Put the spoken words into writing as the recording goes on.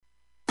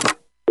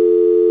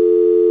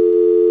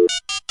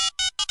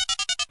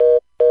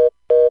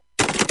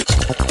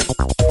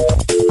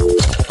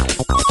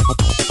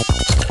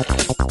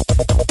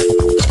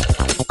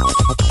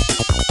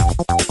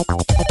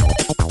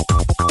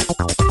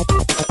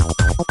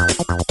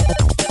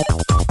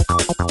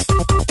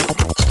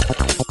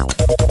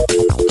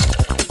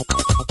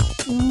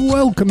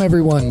Welcome,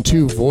 everyone,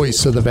 to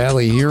Voice of the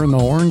Valley here in the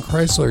Horn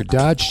Chrysler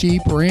Dodge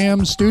Jeep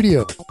Ram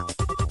studio.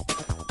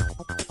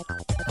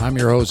 I'm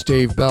your host,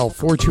 Dave Bell.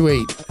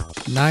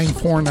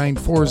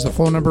 428-9494 is the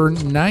phone number.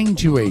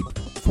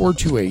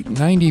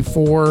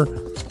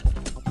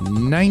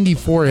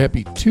 928-428-9494.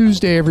 Happy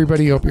Tuesday,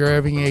 everybody. Hope you're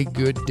having a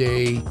good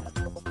day.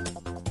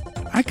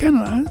 I kind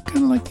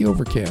of like the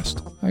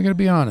overcast. I got to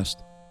be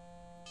honest.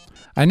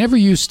 I never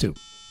used to.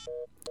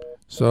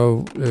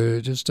 So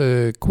just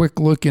a quick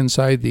look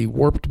inside the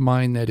warped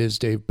mind that is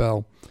Dave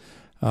Bell.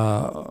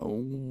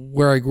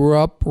 Where I grew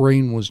up,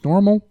 rain was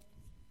normal.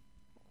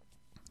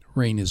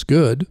 Rain is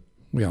good.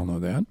 We all know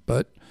that.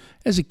 But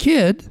as a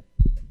kid,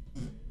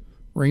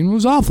 rain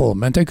was awful. It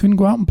meant I couldn't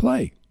go out and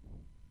play.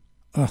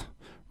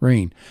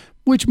 Rain.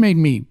 Which made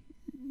me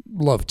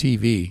love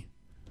TV.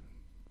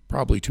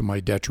 Probably to my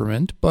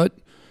detriment. But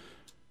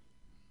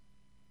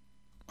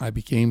I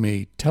became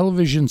a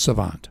television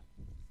savant.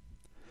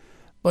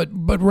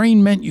 But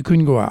rain meant you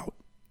couldn't go out.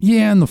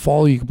 Yeah, in the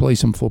fall you can play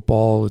some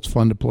football. It's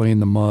fun to play in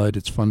the mud.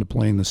 It's fun to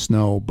play in the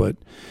snow. But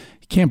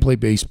you can't play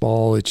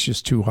baseball. It's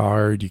just too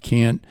hard. You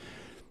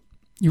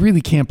really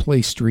can't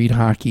play street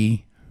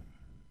hockey.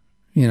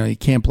 You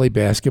can't play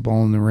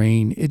basketball in the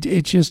rain.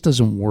 It just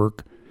doesn't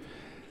work.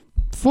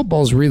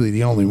 Football's really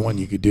the only one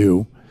you could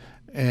do.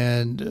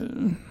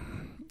 And,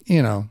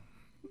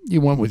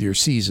 you went with your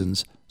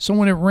seasons. So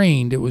when it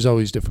rained, it was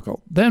always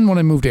difficult. Then when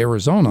I moved to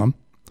Arizona,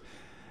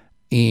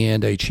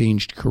 and I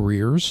changed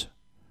careers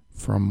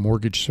from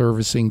mortgage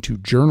servicing to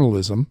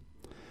journalism,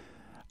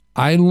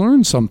 I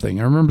learned something.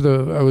 I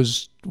remember I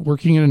was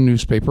working in a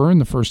newspaper, and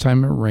the first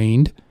time it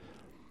rained,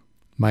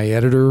 my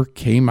editor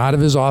came out of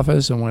his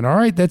office and went, "All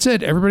right, that's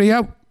it. Everybody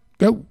out.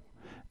 Go."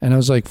 And I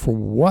was like, "For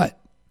what?"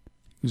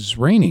 It was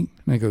raining.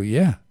 And I go,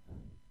 "Yeah.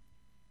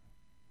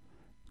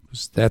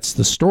 That's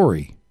the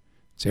story.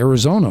 It's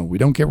Arizona. We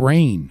don't get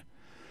rain."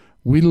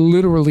 We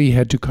literally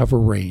had to cover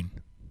rain.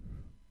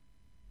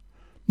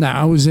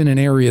 Now, I was in an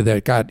area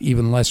that got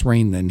even less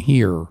rain than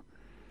here.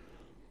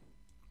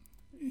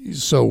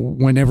 So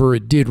whenever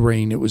it did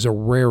rain, it was a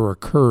rare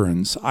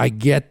occurrence. I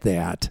get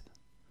that.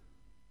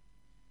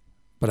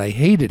 But I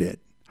hated it.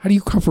 How do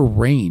you cover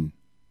rain?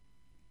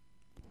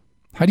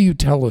 How do you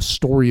tell a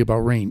story about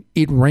rain?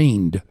 It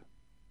rained.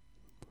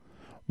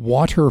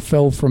 Water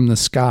fell from the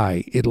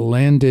sky. It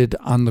landed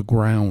on the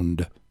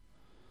ground.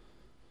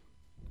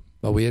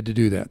 But we had to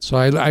do that. So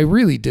I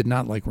really did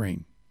not like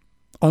rain.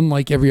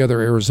 Unlike every other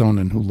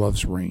Arizonan who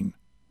loves rain.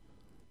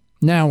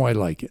 Now I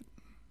like it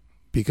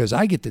because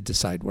I get to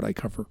decide what I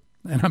cover,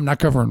 and I'm not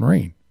covering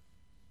rain.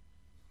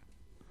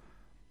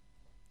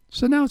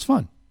 So now it's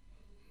fun.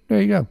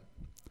 There you go.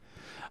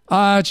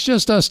 It's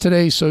just us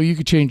today, so you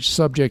can change the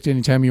subject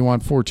anytime you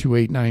want.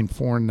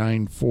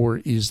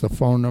 428-9494 is the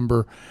phone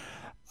number.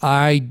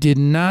 I did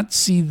not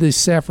see the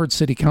Safford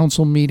City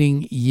Council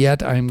meeting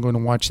yet. I'm going to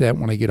watch that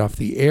when I get off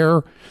the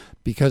air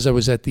because I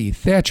was at the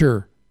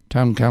Thatcher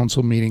Town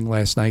Council meeting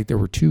last night. There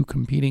were two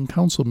competing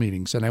council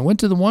meetings, and I went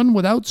to the one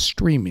without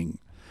streaming.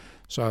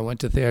 So I went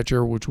to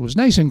Thatcher, which was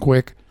nice and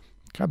quick.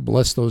 God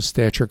bless those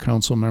Thatcher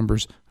Council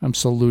members. I'm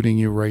saluting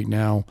you right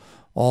now,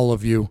 all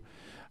of you.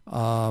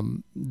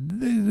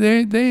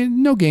 They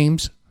no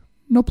games,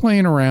 no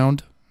playing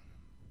around.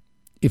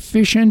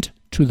 Efficient,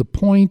 to the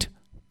point.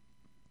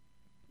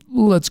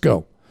 Let's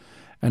go.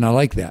 And I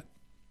like that.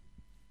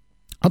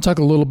 I'll talk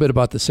a little bit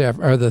about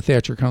the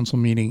Thatcher Council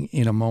meeting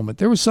in a moment.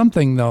 There was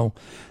something, though,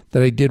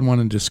 that I did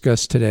want to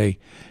discuss today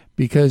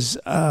because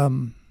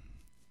I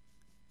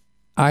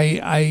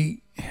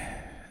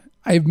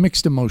have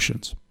mixed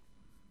emotions.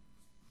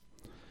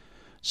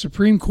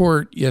 Supreme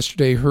Court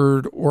yesterday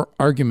heard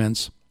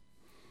arguments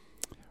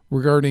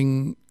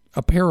regarding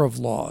a pair of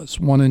laws,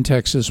 one in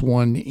Texas,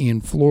 one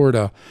in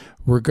Florida,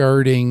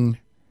 regarding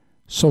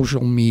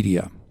social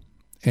media,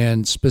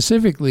 and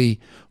specifically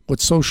what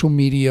social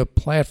media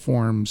what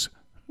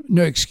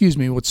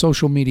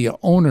social media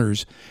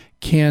owners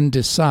can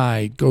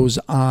decide goes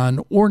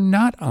on or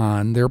not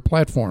on their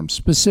platforms.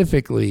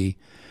 Specifically,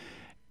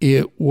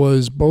 it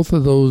was both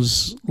of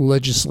those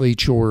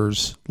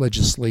legislatures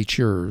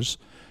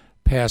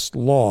passed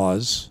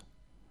laws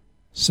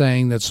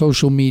saying that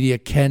social media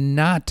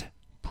cannot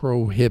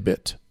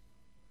prohibit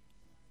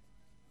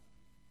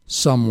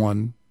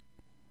someone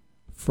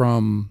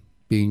from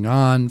being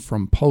on,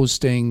 from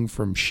posting,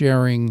 from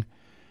sharing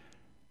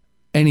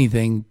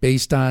anything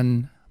based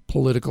on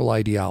political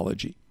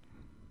ideology.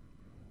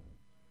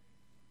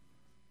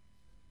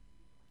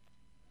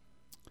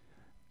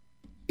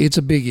 It's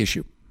a big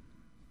issue.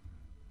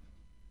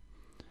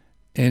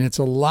 And it's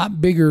a lot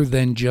bigger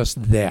than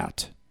just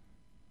that.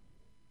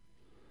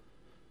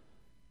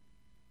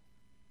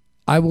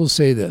 I will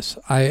say this.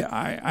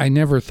 I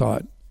never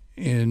thought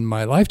in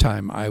my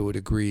lifetime I would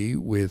agree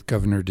with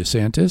Governor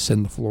DeSantis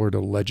and the Florida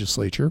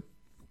legislature.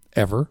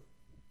 Ever.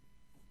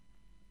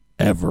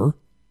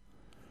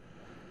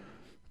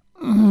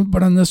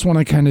 But on this one,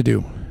 I kind of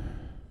do.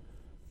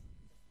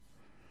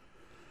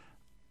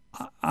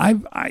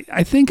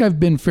 I think I've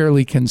been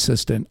fairly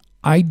consistent.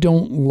 I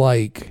don't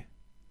like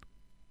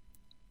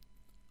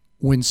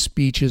when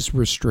speech is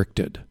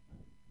restricted.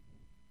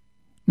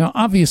 Now,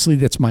 obviously,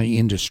 that's my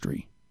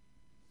industry.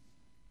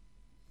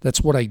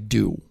 That's what I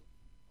do.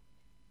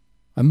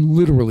 I'm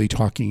literally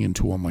talking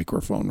into a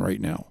microphone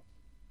right now.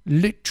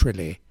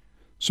 Literally.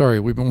 Sorry,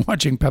 we've been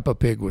watching Peppa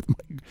Pig with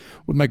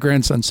my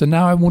grandson, so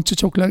now I want to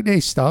talk like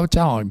this all the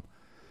time.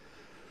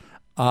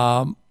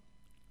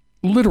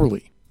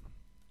 Literally.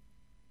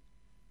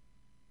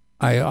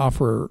 I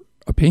offer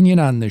opinion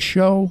on this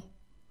show.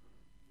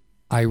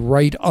 I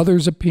write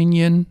others'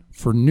 opinion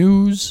for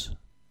news.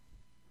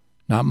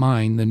 Not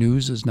mine. The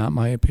news is not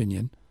my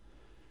opinion.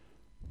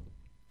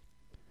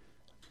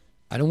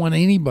 I don't want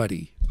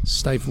anybody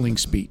stifling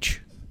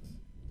speech.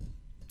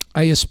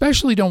 I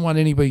especially don't want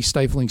anybody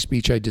stifling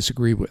speech I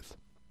disagree with.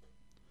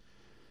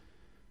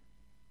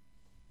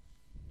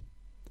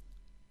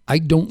 I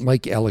don't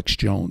like Alex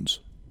Jones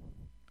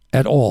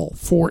at all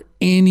for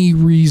any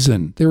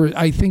reason.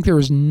 I think there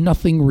is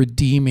nothing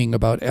redeeming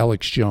about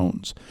Alex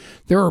Jones.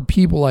 There are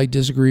people I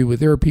disagree with.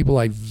 There are people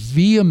I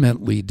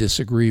vehemently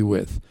disagree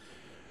with,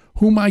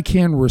 whom I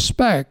can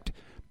respect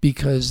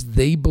because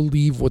they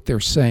believe what they're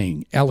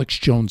saying. Alex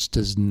Jones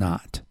does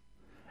not.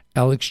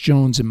 Alex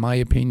Jones, in my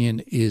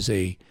opinion, is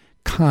a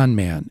con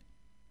man.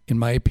 In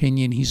my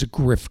opinion, he's a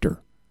grifter.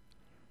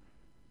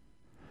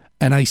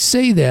 And I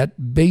say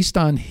that based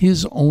on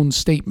his own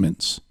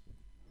statements.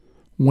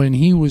 When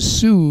he was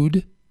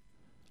sued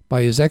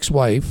by his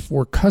ex-wife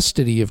for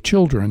custody of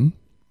children,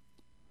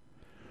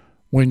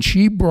 when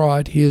she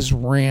brought his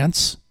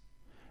rants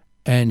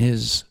and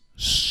his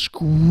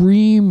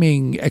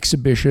screaming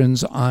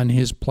exhibitions on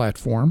his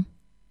platform,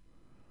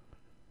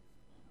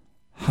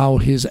 how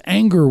his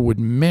anger would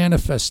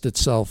manifest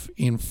itself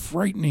in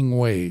frightening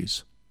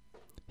ways,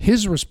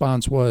 his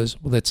response was,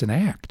 well, that's an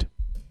act.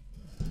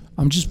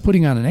 I'm just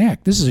putting on an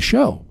act. This is a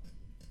show.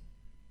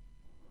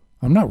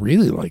 I'm not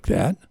really like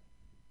that.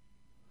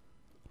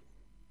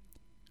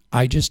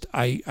 I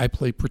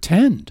play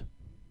pretend.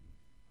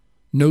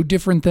 No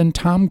different than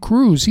Tom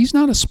Cruise. He's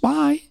not a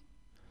spy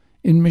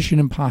in Mission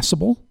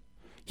Impossible.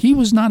 He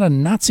was not a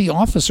Nazi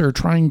officer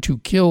trying to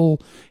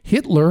kill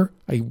Hitler.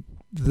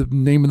 The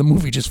name of the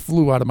movie just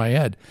flew out of my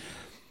head.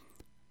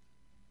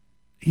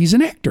 He's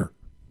an actor.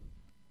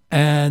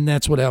 And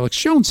that's what Alex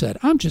Jones said.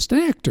 I'm just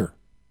an actor.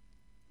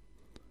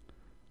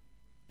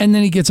 And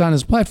then he gets on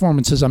his platform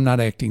and says, I'm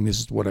not acting. This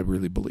is what I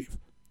really believe.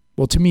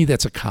 Well, to me,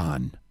 that's a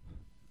con.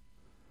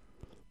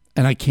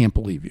 And I can't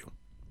believe you.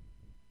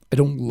 I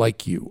don't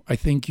like you. I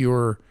think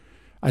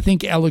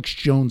Alex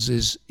Jones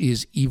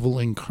is evil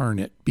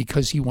incarnate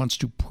because he wants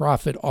to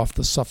profit off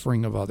the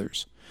suffering of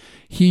others.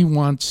 He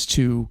wants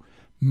to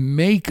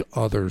make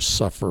others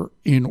suffer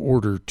in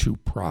order to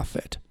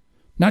profit.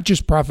 Not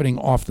just profiting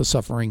off the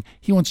suffering,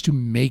 he wants to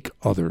make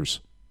others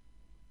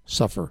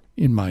suffer,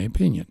 in my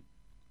opinion.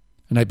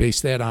 And I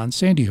base that on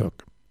Sandy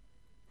Hook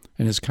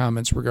and his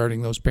comments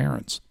regarding those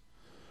parents.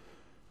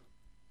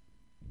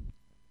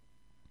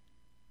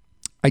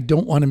 I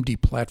don't want him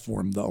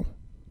deplatformed, though.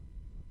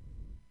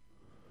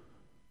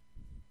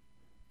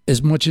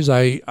 As much as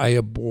I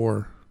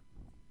abhor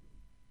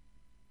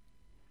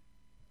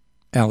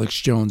Alex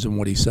Jones and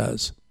what he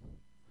says,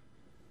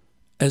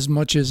 as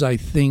much as I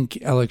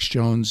think Alex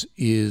Jones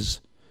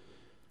is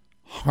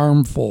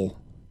harmful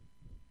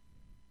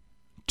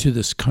to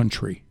this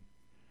country,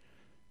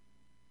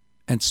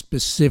 and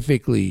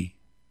specifically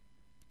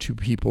to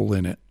people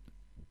in it,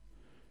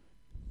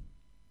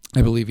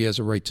 I believe he has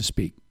a right to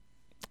speak.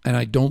 And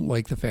I don't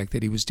like the fact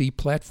that he was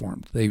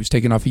deplatformed, that he was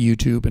taken off of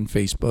YouTube and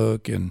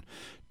Facebook and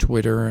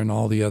Twitter and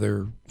all the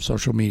other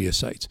social media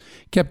sites.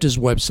 Kept his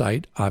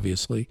website,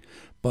 obviously,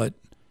 but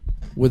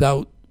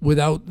without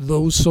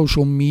those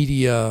social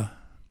media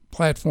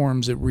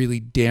platforms, it really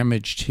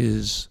damaged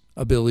his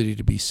ability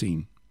to be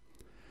seen.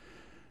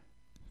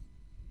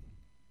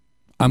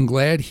 I'm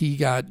glad he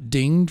got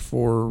dinged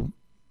for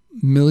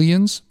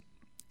millions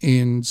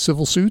in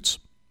civil suits.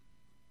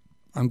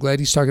 I'm glad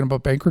he's talking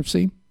about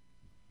bankruptcy.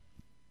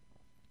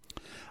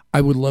 I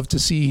would love to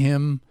see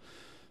him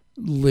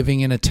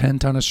living in a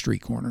tent on a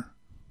street corner.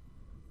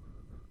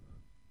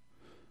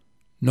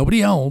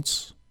 Nobody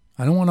else.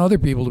 I don't want other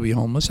people to be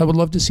homeless. I would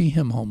love to see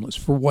him homeless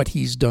for what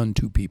he's done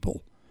to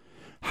people,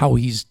 how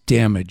he's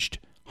damaged,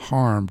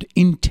 harmed,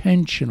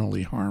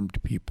 intentionally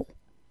harmed people.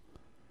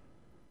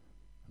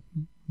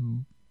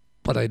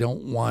 But I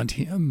don't want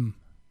him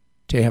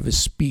to have his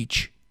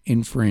speech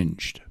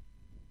infringed.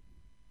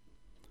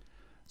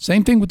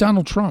 Same thing with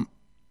Donald Trump.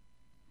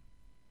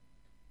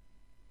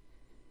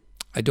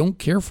 I don't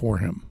care for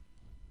him.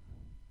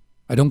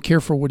 I don't care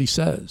for what he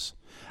says.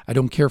 I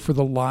don't care for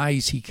the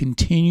lies he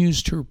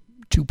continues to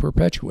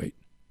perpetuate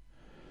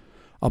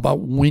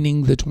about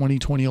winning the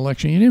 2020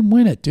 election. You didn't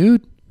win it,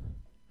 dude.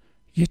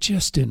 You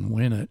just didn't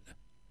win it.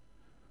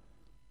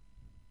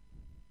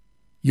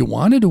 You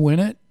wanted to win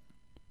it.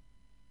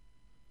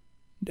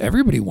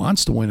 Everybody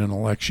wants to win an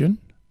election.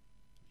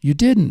 You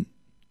didn't.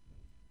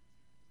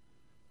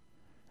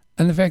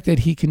 And the fact that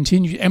he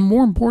continues, and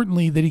more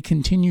importantly, that he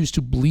continues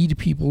to bleed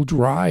people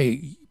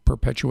dry,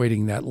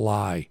 perpetuating that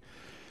lie.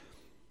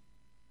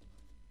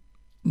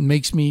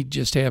 makes me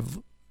just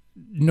have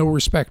no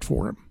respect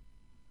for him.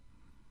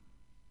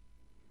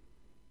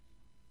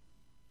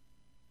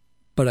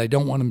 But I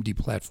don't want him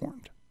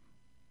deplatformed.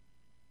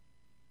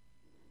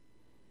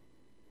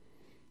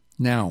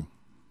 Now,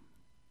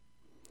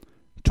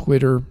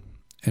 Twitter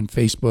and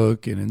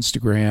Facebook and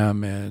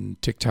Instagram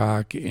and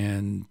TikTok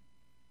and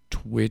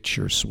Twitch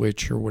or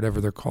Switch or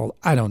whatever they're called.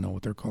 I don't know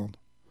what they're called.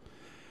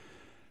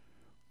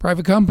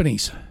 Private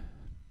companies.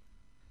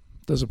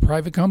 Does a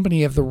private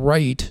company have the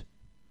right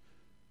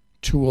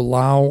to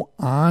allow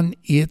on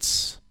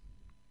its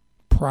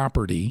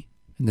property,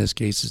 in this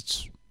case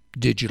it's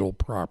digital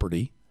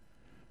property,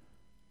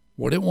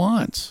 what it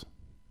wants?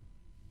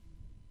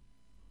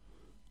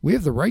 We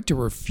have the right to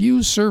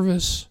refuse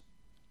service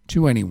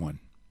to anyone.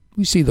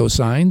 We see those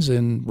signs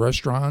in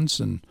restaurants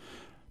and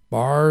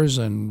bars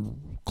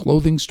and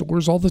clothing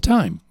stores all the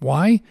time.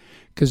 Why?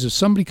 Because if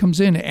somebody comes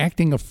in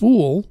acting a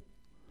fool,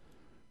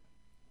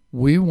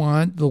 we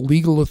want the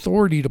legal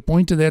authority to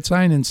point to that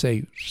sign and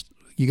say,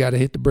 you got to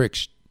hit the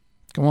bricks.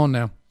 Come on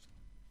now.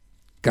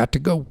 Got to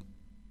go.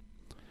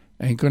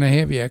 Ain't going to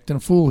have you acting a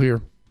fool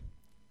here.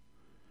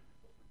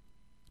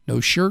 No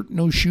shirt,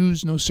 no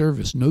shoes, no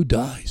service, no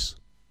dies.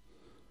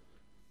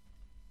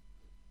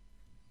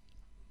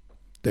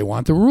 They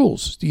want the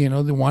rules. They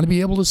want to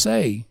be able to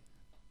say,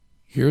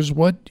 here's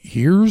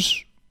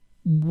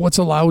what's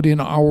allowed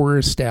in our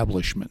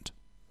establishment.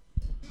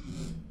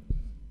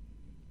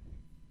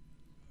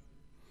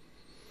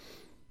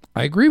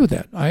 I agree with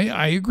that.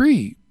 I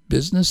agree.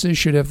 Businesses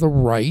should have the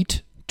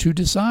right to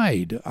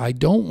decide. I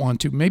don't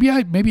want to. Maybe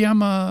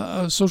I'm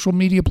a social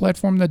media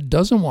platform that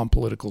doesn't want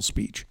political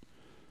speech.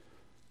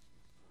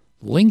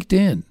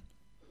 LinkedIn.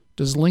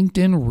 Does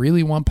LinkedIn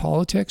really want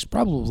politics?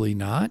 Probably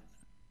not.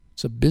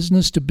 It's a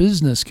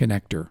business-to-business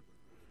connector.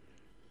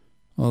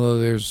 Although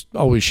there's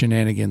always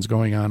shenanigans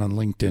going on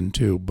LinkedIn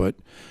too. But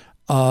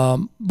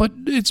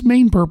its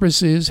main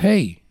purpose is,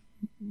 hey,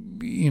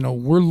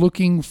 we're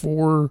looking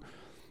for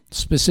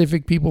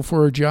specific people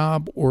for a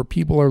job, or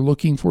people are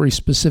looking for a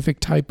specific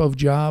type of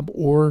job,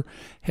 or,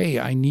 hey,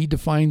 I need to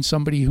find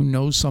somebody who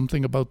knows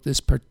something about this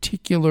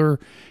particular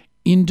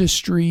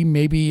industry.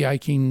 Maybe I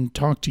can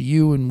talk to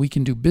you and we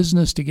can do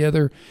business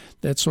together,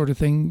 that sort of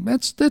thing.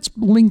 That's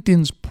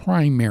LinkedIn's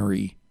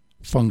primary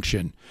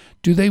function.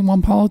 Do they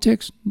want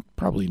politics?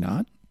 Probably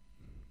not.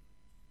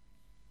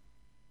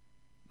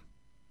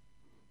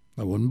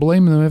 I wouldn't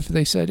blame them if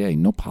they said, hey,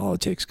 no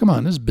politics. Come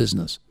on, this is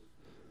business.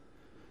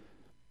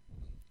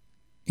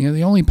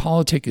 The only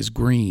politic is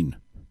green.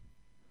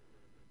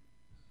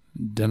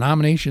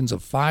 Denominations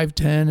of 5,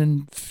 10,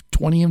 and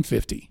 20 and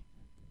 50.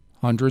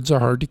 Hundreds are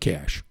hard to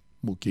cash.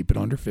 We'll keep it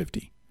under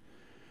 50.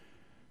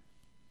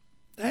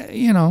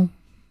 They're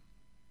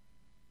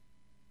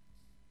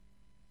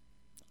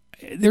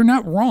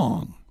not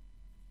wrong.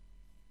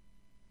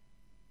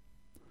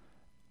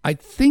 I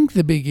think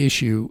the big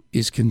issue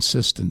is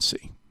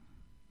consistency.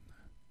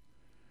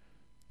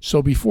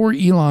 So before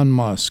Elon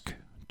Musk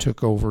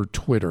took over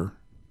Twitter,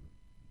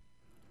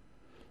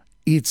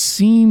 it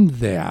seemed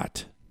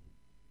that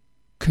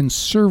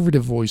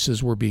conservative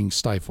voices were being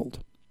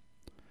stifled.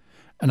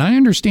 And I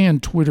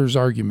understand Twitter's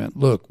argument.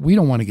 Look, we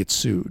don't want to get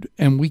sued,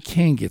 and we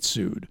can get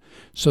sued.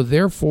 So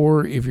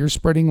therefore, if you're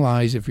spreading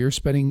lies, if you're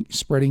spreading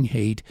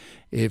hate,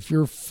 if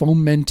you're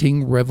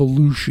fomenting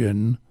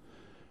revolution,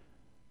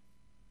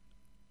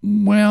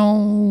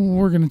 well,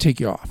 we're going to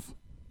take you off.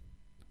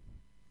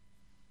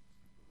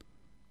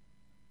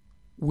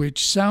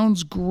 Which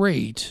sounds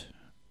great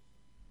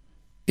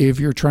if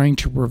you're trying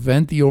to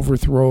prevent the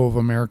overthrow of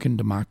American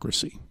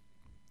democracy.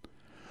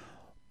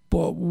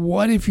 But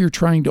what if you're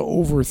trying to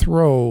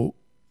overthrow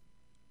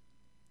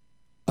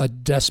a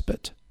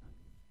despot?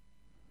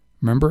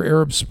 Remember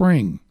Arab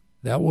Spring?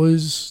 That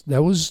was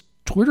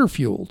Twitter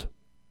fueled.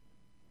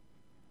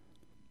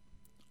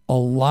 A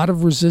lot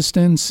of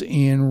resistance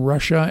in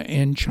Russia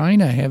and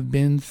China have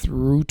been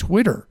through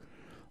Twitter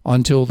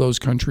until those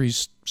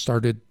countries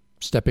started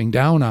stepping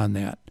down on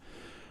that.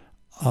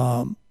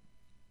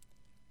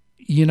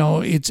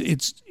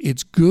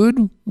 It's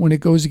good when it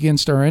goes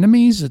against our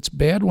enemies. It's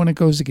bad when it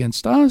goes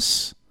against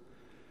us.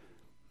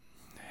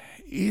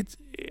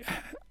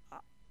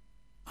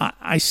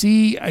 I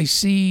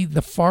see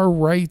the far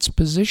right's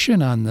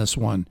position on this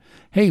one.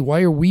 Hey,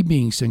 why are we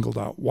being singled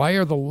out? Why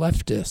are the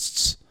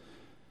leftists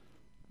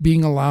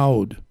being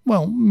allowed?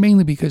 Well,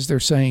 mainly because they're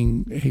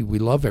saying, hey, we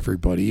love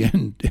everybody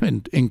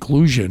and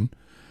inclusion.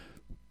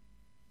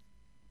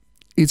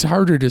 It's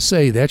harder to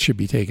say that should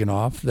be taken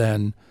off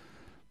than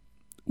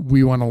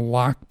we want to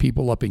lock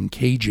people up in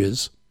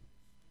cages.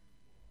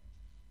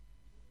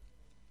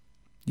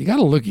 You got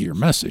to look at your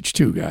message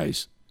too,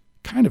 guys.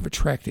 Kind of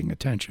attracting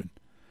attention.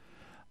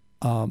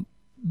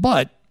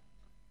 But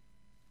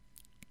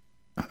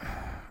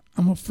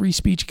I'm a free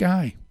speech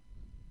guy.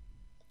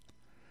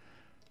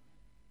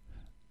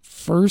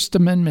 First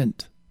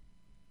Amendment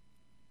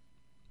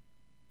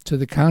to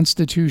the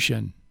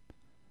Constitution.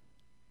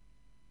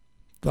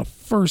 The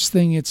first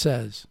thing it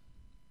says,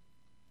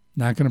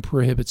 not going to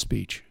prohibit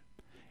speech,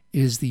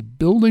 is the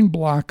building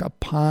block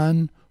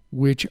upon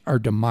which our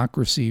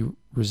democracy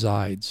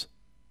resides.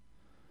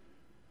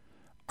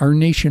 Our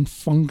nation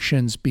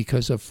functions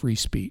because of free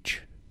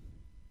speech.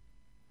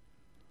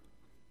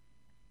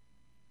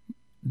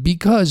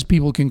 Because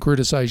people can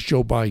criticize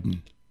Joe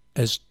Biden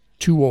as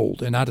too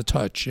old and out of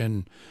touch,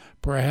 and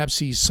perhaps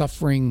he's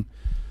suffering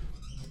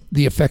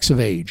the effects of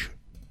age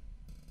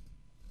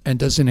and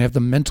doesn't have the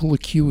mental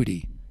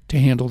acuity to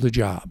handle the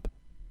job.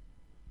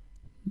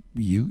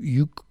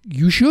 You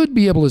should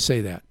be able to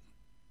say that.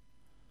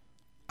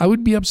 I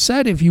would be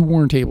upset if you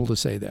weren't able to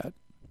say that.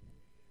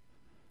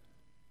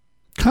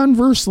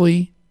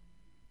 Conversely,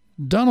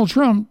 Donald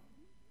Trump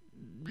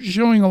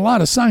showing a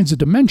lot of signs of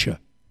dementia.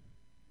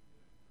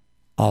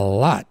 A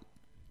lot.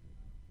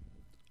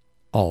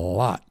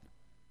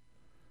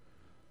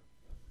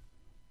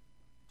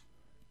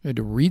 You had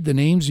to read the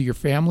names of your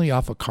family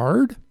off a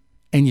card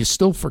and you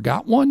still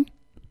forgot one?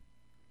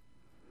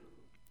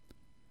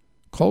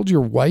 Called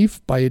your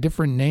wife by a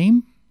different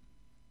name?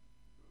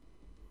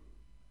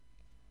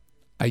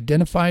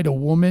 Identified a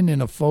woman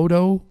in a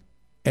photo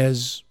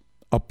as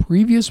a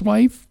previous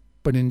wife,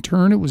 but in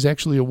turn it was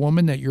actually a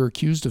woman that you're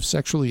accused of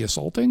sexually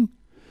assaulting?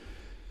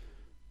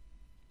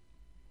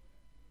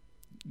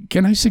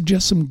 Can I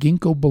suggest some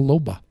ginkgo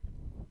biloba?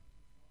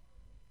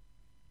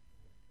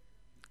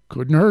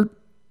 Couldn't hurt.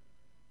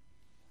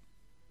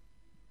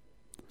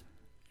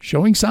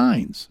 Showing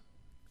signs.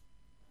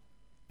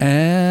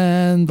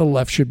 And the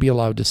left should be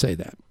allowed to say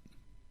that.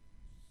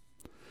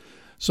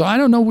 So I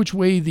don't know which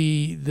way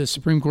the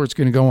Supreme Court's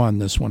going to go on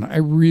this one. I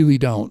really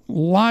don't.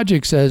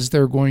 Logic says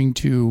they're going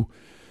to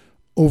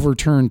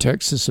overturn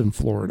Texas and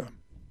Florida.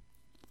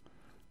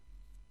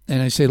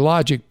 And I say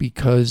logic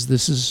because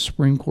this is a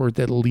Supreme Court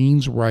that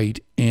leans right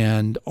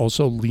and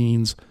also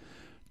leans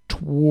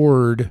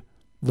toward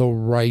the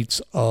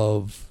rights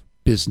of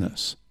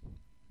business.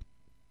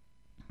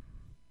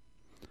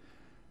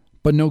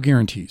 But no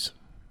guarantees.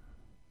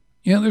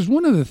 You know, there's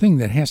one other thing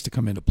that has to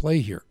come into play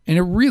here, and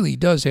it really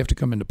does have to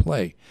come into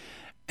play,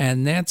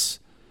 and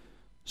that's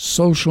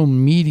social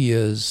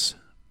media's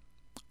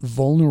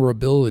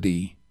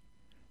vulnerability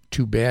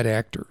to bad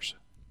actors.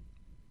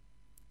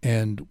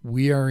 And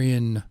we're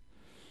in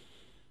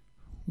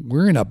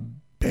a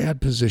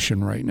bad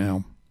position right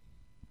now.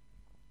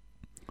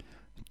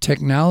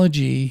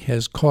 Technology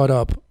has caught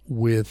up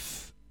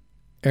with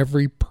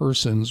every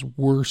person's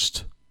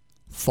worst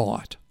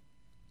thought.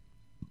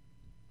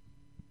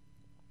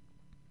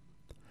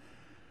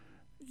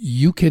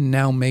 You can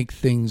now make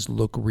things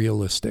look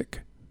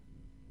realistic.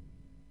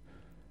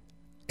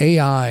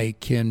 AI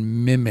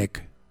can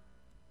mimic.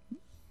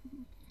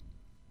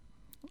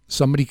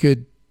 Somebody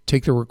could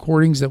take the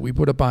recordings that we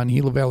put up on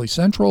Gila Valley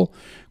Central,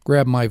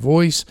 grab my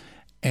voice,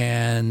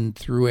 and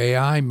through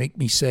AI make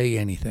me say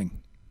anything.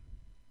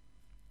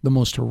 The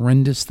most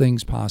horrendous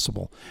things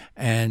possible.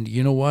 And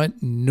you know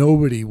what?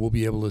 Nobody will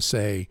be able to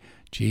say,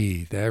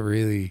 gee, that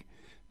really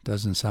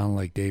doesn't sound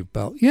like Dave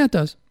Bell. Yeah, it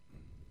does.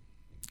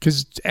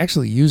 Because it's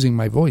actually using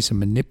my voice and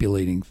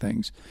manipulating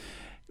things.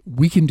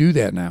 We can do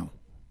that now.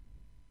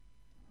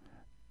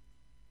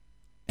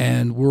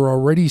 And we're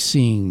already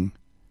seeing,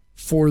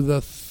 for the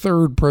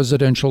third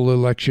presidential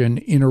election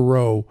in a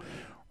row,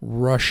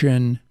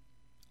 Russian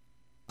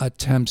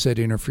attempts at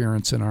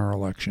interference in our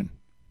election.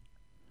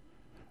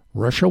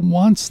 Russia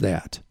wants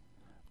that.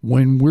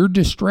 When we're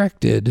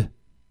distracted,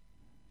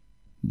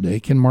 they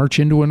can march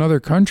into another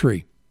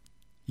country.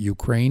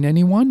 Ukraine,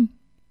 anyone?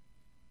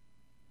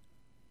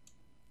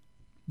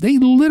 They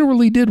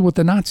literally did what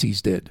the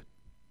Nazis did.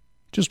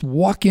 Just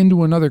walk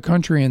into another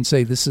country and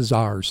say, this is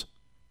ours.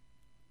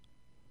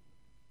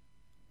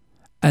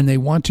 And they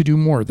want to do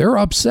more. They're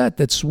upset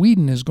that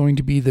Sweden is going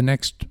to be the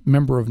next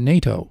member of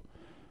NATO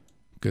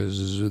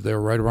because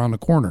they're right around the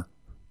corner.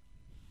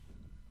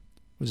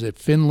 Was it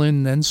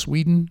Finland, then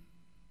Sweden?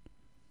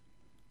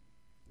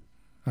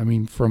 I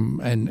mean,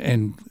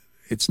 and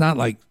it's not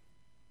like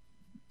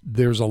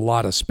there's a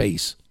lot of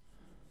space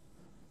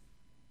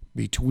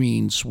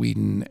between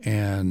Sweden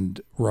and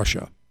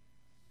Russia.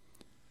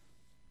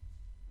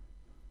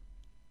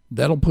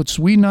 That'll put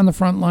Sweden on the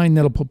front line.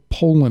 That'll put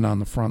Poland on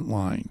the front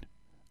line.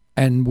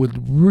 And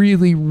would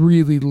really,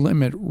 really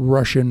limit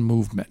Russian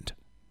movement.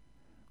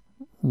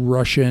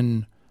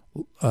 Russian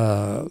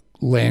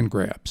land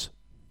grabs.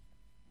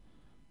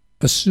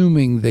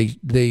 Assuming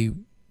they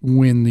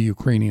win the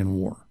Ukrainian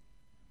war.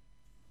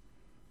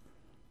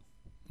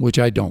 Which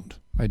I don't.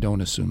 I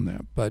don't assume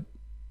that. But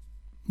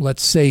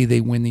let's say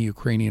they win the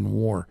Ukrainian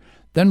war.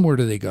 Then where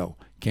do they go?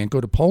 Can't go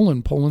to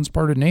Poland. Poland's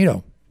part of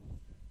NATO.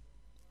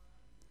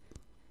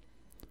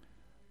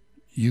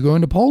 You go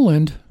into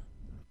Poland,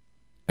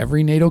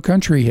 every NATO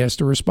country has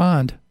to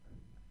respond.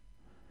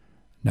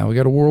 Now we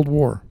got a world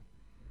war.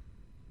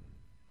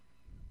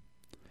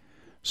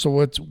 So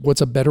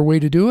what's a better way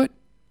to do it?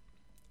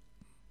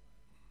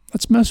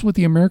 Let's mess with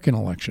the American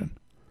election.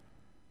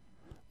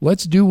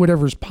 Let's do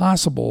whatever's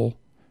possible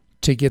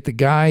to get the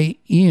guy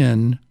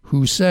in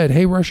who said,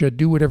 hey, Russia,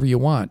 do whatever you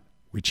want,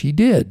 which he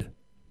did.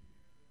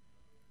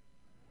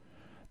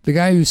 The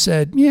guy who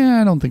said, yeah,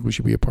 I don't think we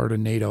should be a part of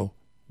NATO,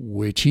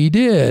 which he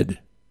did.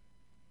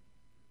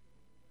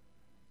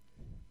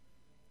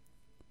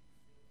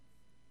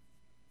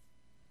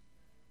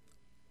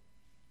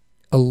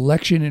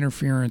 election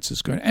interference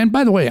is going to, and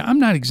by the way, I'm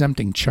not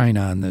exempting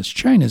China on this.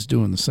 China's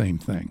doing the same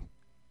thing.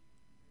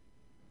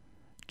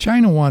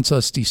 China wants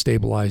us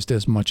destabilized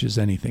as much as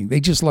anything.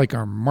 They just like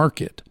our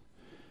market.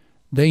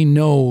 They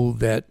know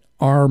that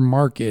our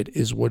market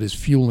is what is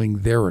fueling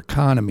their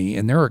economy,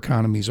 and their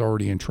economy is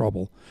already in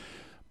trouble.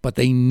 But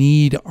they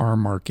need our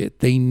market.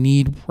 They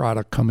need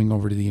product coming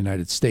over to the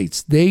United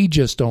States. They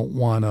just don't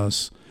want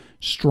us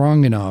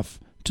strong enough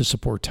to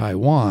support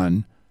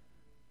Taiwan.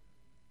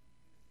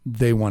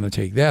 They want to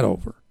take that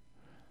over.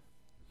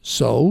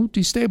 So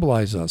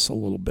destabilize us a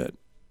little bit.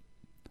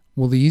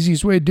 Well, the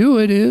easiest way to do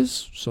it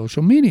is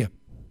social media.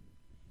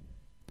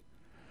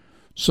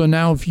 So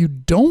now if you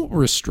don't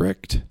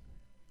restrict,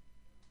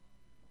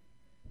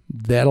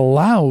 that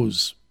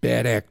allows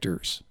bad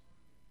actors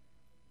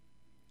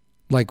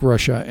like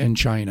Russia and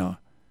China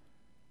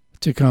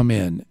to come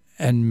in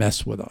and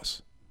mess with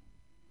us.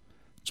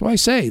 That's why I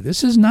say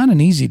this is not an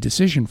easy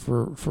decision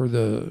for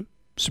the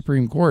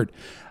Supreme Court.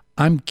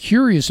 I'm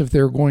curious if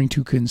they're going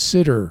to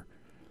consider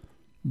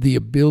the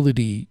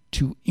ability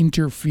to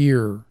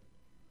interfere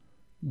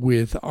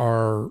with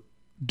our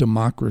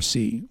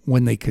democracy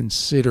when they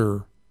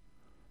consider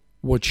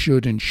what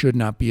should and should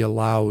not be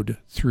allowed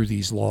through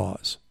these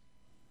laws.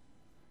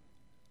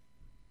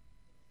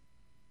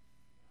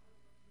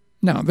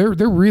 Now,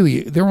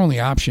 their only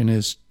option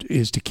is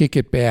to kick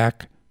it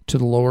back to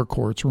the lower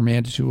courts,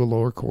 remand it to a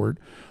lower court,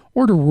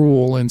 or to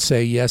rule and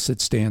say, yes,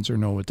 it stands, or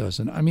no, it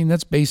doesn't. I mean,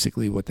 that's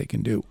basically what they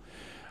can do.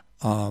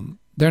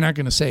 They're not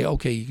going to say,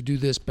 okay, you can do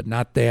this, but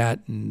not that.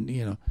 And,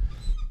 you know,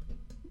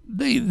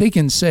 they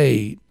can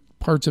say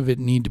parts of it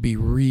need to be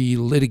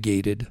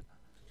re-litigated,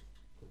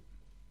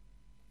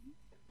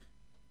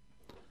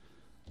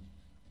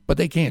 but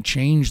they can't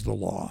change the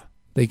law.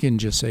 They can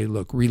just say,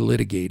 look,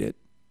 re-litigate it.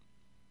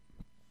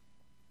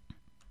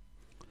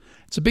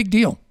 It's a big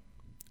deal.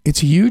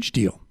 It's a huge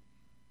deal.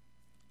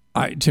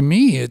 To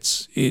me,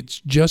 it's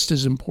just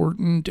as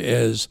important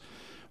as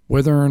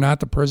whether or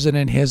not the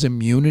president has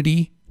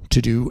immunity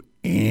to do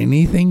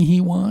anything he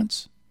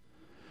wants,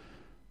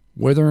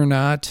 whether or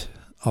not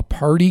a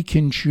party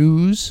can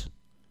choose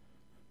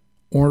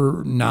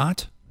or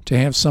not to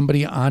have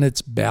somebody on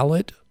its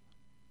ballot.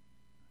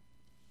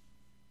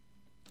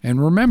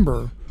 And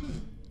remember,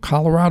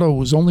 Colorado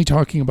was only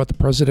talking about the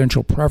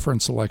presidential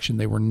preference election.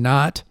 They were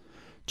not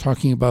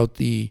talking about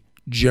the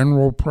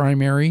general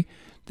primary.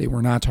 They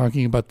were not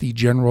talking about the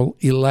general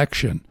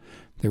election.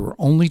 They were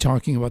only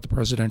talking about the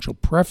presidential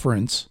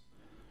preference,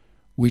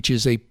 which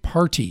is a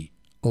party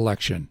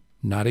election,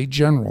 not a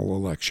general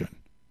election.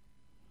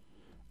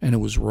 And it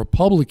was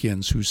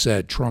Republicans who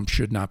said Trump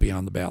should not be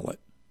on the ballot.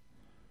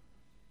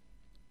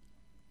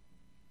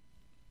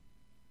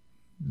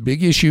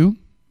 Big issue.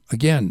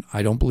 Again,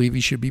 I don't believe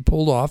he should be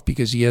pulled off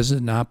because he has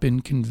not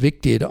been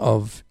convicted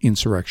of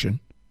insurrection.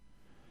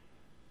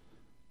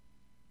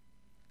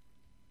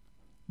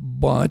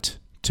 But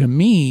to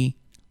me,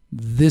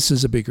 this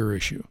is a bigger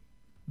issue.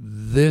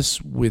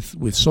 This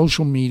with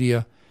social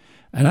media,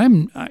 and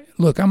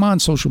I'm on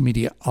social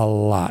media a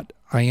lot.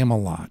 I am a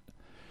lot.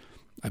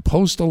 I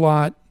post a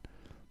lot,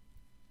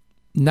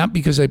 not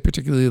because I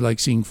particularly like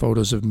seeing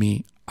photos of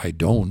me. I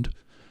don't.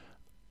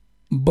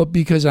 But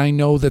because I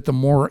know that the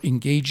more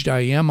engaged I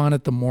am on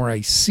it, the more I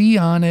see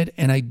on it,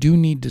 and I do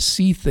need to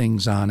see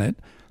things on it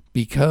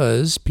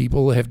because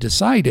people have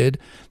decided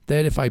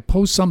that if I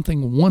post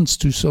something once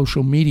to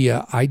social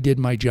media, I did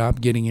my job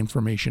getting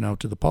information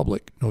out to the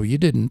public. No, you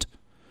didn't.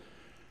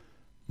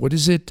 What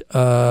is it?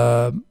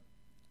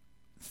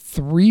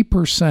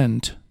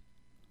 3%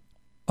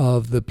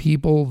 of the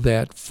people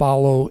that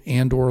follow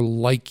and or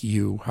like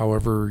you,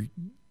 however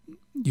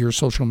your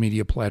social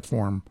media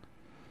platform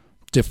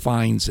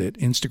defines it.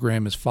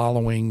 Instagram is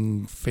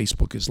following,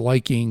 Facebook is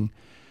liking,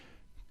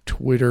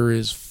 Twitter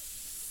is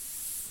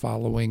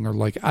following or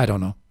like, I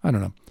don't know.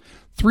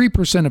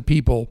 3% of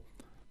people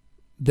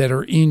that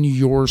are in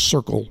your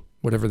circle,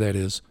 whatever that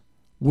is,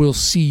 will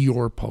see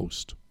your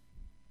post.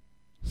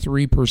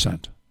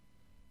 3%.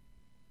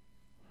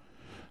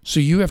 So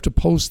you have to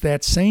post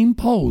that same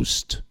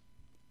post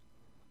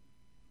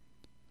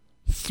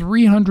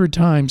 300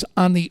 times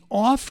on the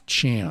off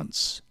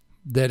chance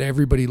that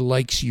everybody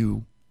likes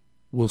you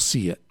will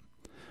see it.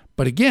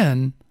 But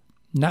again,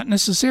 not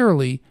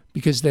necessarily,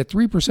 because that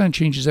 3%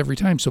 changes every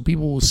time, so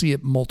people will see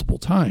it multiple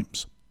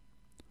times.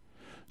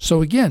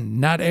 So again,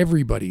 not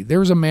everybody.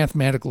 There's a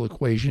mathematical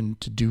equation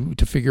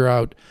to figure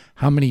out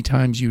how many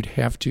times you'd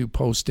have to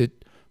post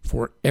it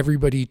for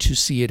everybody to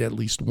see it at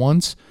least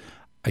once.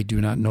 I do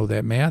not know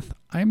that math.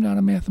 I'm not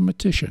a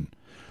mathematician,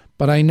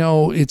 but I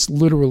know it's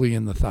literally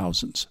in the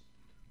thousands.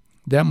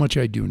 That much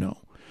I do know.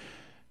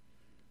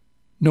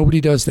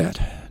 Nobody does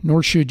that,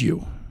 nor should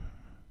you.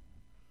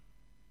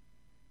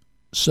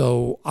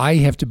 So I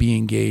have to be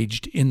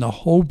engaged in the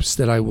hopes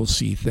that I will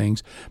see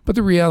things. But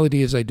the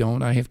reality is I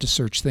don't. I have to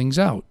search things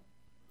out.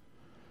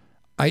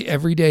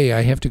 Every day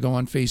I have to go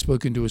on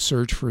Facebook and do a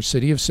search for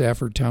City of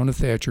Safford, Town of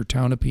Thatcher,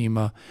 Town of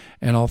Pima,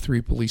 and all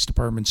 3 police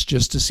departments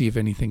just to see if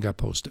anything got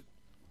posted.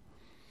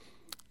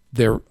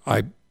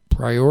 I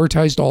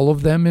prioritized all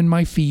of them in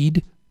my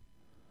feed.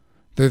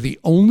 They're the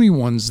only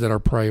ones that are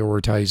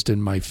prioritized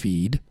in my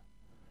feed.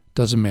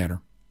 Doesn't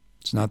matter.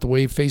 It's not the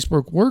way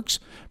Facebook works,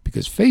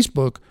 because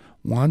Facebook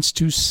wants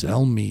to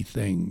sell me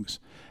things.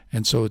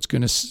 And so it's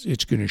going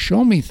to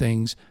show me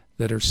things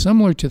that are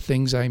similar to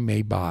things I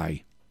may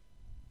buy,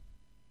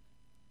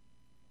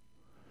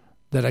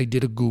 that I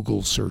did a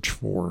Google search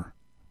for.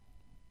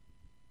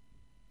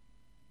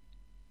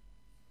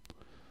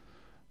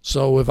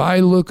 So if I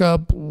look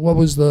up what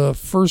was the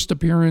first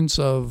appearance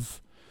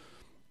of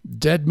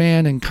Dead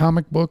Man in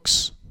comic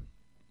books,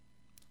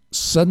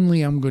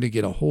 suddenly I'm going to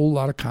get a whole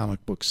lot of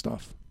comic book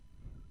stuff.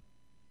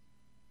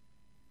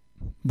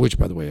 Which,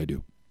 by the way, I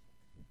do.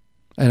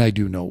 And I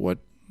do know what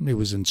it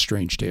was in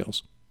Strange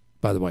Tales,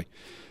 by the way.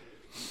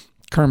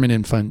 Carmen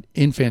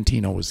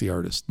Infantino was the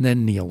artist.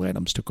 Then Neil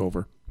Adams took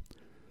over.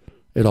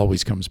 It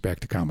always comes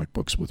back to comic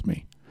books with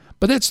me.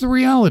 But that's the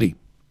reality.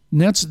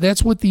 And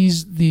that's what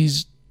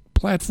these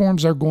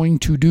platforms are going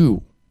to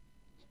do.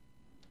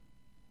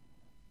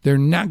 They're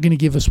not going to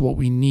give us what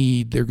we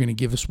need. They're going to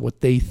give us what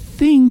they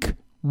think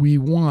we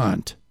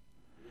want.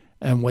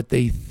 And what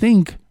they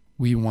think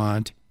we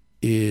want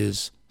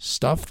is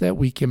stuff that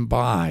we can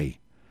buy.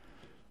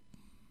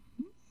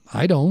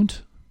 I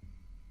don't.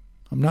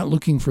 I'm not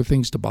looking for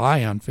things to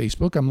buy on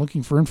Facebook. I'm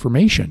looking for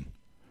information.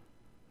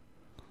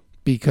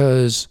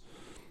 Because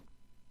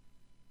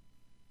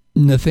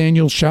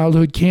Nathaniel's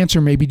Childhood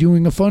Cancer may be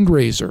doing a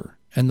fundraiser,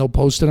 and they'll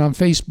post it on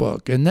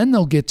Facebook. And then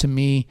they'll get to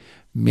me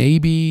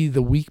maybe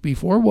the week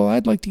before. Well,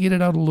 I'd like to get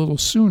it out a little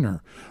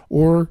sooner.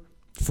 Or,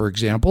 for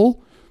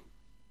example,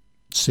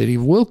 City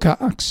of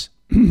Wilcox,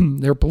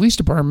 their police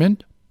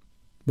department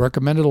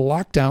recommended a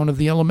lockdown of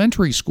the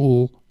elementary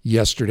school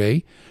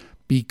yesterday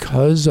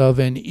because of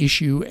an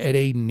issue at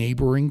a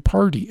neighboring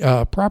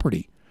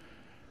property.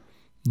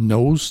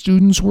 No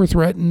students were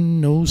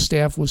threatened. No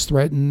staff was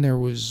threatened. There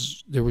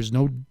was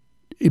no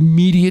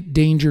immediate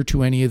danger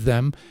to any of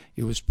them.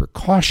 It was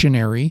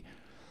precautionary.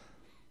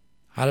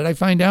 How did I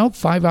find out?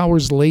 5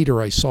 hours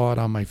later, I saw it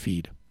on my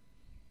feed.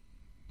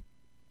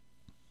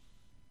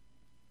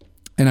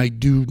 And I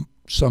do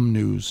some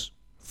news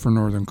for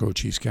Northern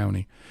Cochise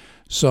County.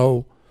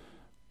 So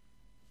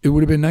it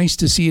would have been nice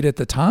to see it at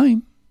the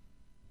time.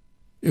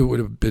 It would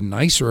have been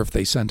nicer if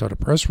they sent out a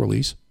press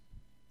release.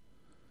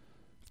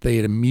 If they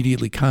had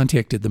immediately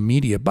contacted the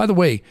media. By the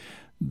way,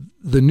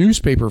 the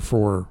newspaper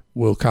for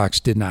Wilcox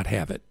did not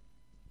have it.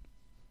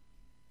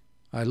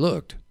 I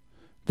looked.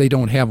 They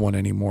don't have one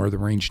anymore. The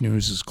Range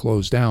News is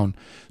closed down.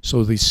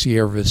 So the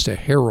Sierra Vista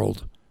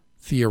Herald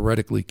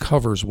theoretically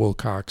covers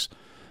Wilcox,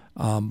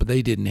 but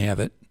they didn't have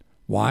it.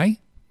 Why?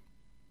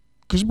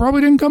 Because it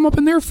probably didn't come up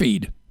in their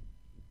feed.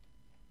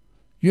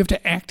 You have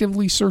to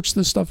actively search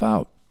this stuff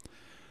out.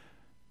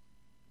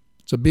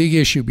 It's a big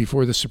issue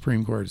before the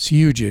Supreme Court. It's a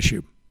huge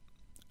issue.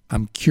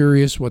 I'm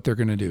curious what they're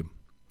going to do.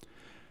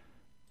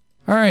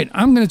 All right,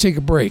 I'm going to take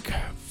a break.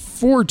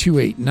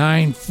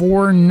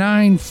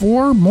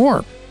 428-9494.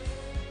 More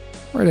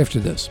right after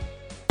this.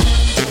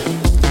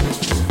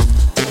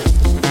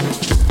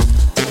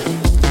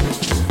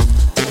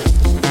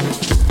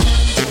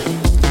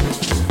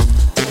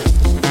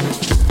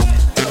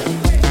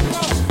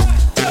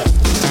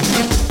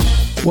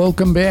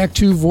 Welcome back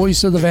to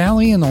Voice of the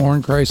Valley in the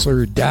Horn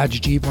Chrysler Dodge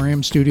Jeep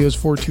Ram Studios.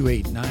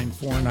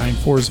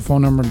 428-9494 is the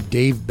phone number.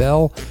 Dave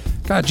Bell.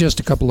 Got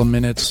just a couple of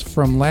minutes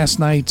from last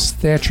night's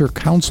Thatcher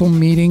Council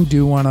meeting.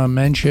 Do want to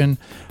mention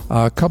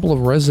a couple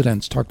of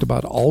residents talked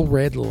about All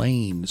Red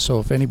Lane.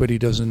 So if anybody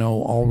doesn't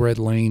know, All Red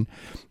Lane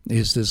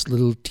is this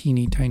little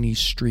teeny tiny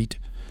street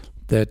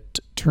that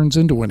turns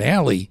into an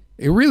alley.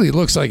 It really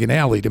looks like an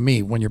alley to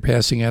me when you're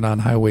passing it on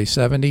Highway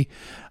 70.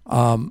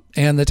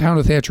 And the town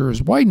of Thatcher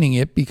is widening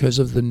it because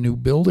of the new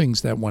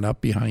buildings that went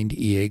up behind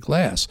EA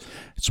Glass.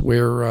 It's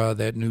where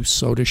that new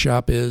soda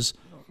shop is.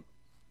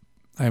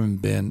 I haven't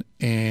been.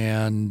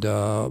 And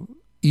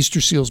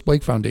Easter Seals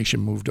Blake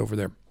Foundation moved over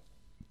there.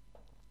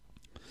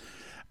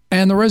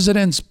 And the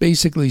residents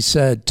basically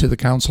said to the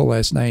council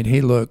last night,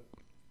 hey, look,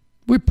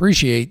 we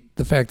appreciate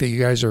the fact that you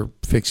guys are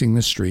fixing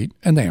this street,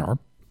 and they are.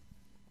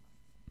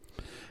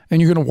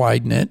 And you're going to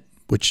widen it,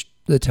 which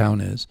the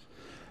town is.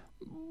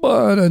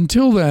 But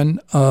until then,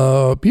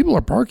 people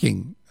are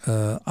parking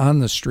on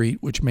the street,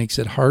 which makes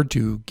it hard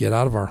to get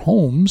out of our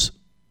homes.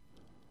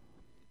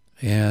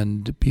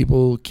 And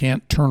people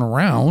can't turn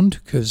around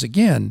because,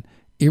 again,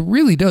 it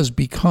really does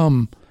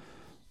become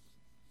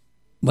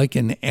like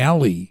an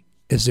alley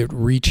as it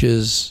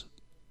reaches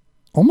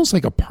almost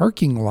like a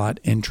parking lot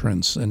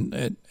entrance,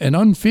 an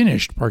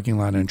unfinished parking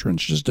lot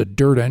entrance, just a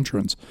dirt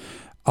entrance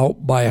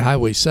out by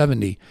Highway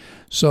 70.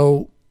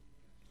 So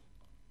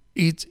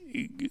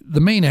the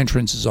main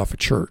entrance is off a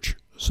church.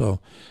 So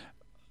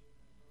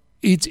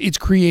it's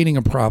creating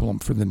a problem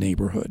for the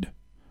neighborhood.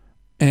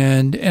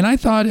 And I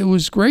thought it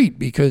was great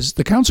because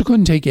the council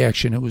couldn't take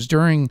action. It was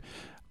during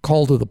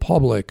call to the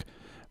public.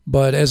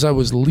 But as I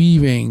was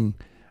leaving,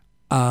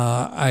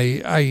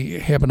 I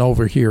happened to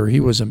overhear. He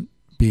wasn't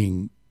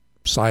being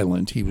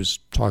silent. He was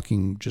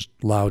talking just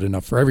loud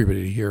enough for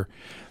everybody to hear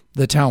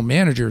the town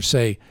manager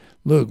say,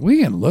 look,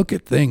 we can look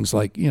at things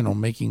like,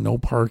 making no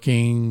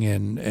parking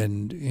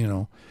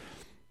and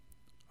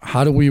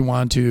how do we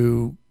want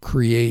to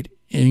create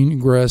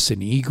ingress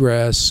and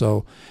egress.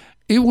 So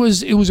it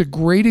was a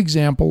great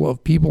example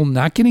of people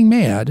not getting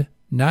mad,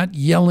 not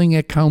yelling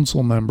at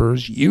council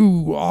members,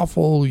 you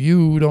awful,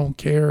 you don't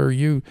care,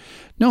 you.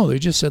 No, they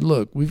just said,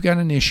 look, we've got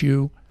an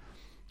issue.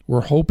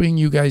 We're hoping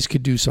you guys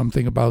could do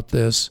something about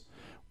this.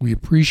 We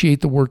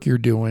appreciate the work you're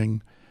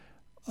doing.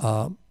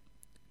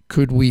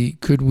 Could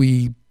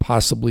we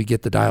possibly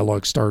get the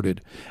dialogue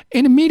started?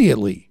 And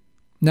immediately,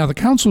 now the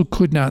council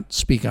could not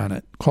speak on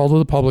it. Call to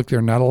the public,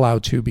 they're not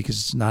allowed to because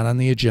it's not on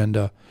the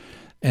agenda,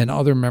 and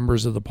other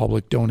members of the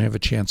public don't have a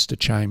chance to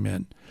chime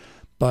in.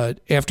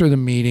 But after the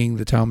meeting,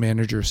 the town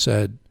manager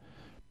said,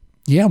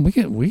 yeah, we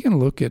can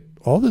look at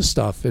all this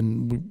stuff,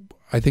 and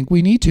I think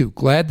we need to.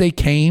 Glad they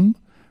came.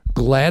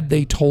 Glad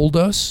they told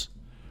us.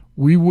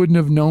 We wouldn't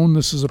have known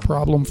this is a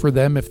problem for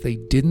them if they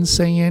didn't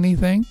say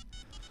anything.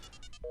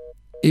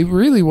 It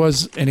really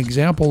was an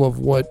example of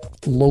what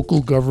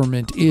local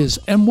government is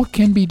and what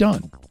can be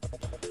done.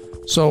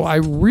 So I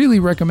really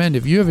recommend,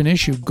 if you have an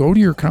issue, go to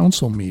your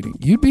council meeting.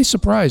 You'd be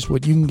surprised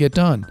what you can get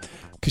done,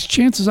 because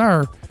chances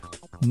are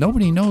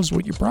nobody knows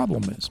what your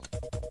problem is.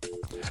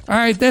 All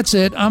right, that's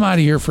it. I'm out of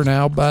here for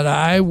now, but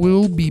I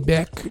will be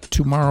back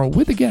tomorrow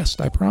with a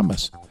guest, I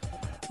promise.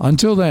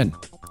 Until then,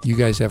 you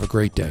guys have a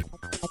great day.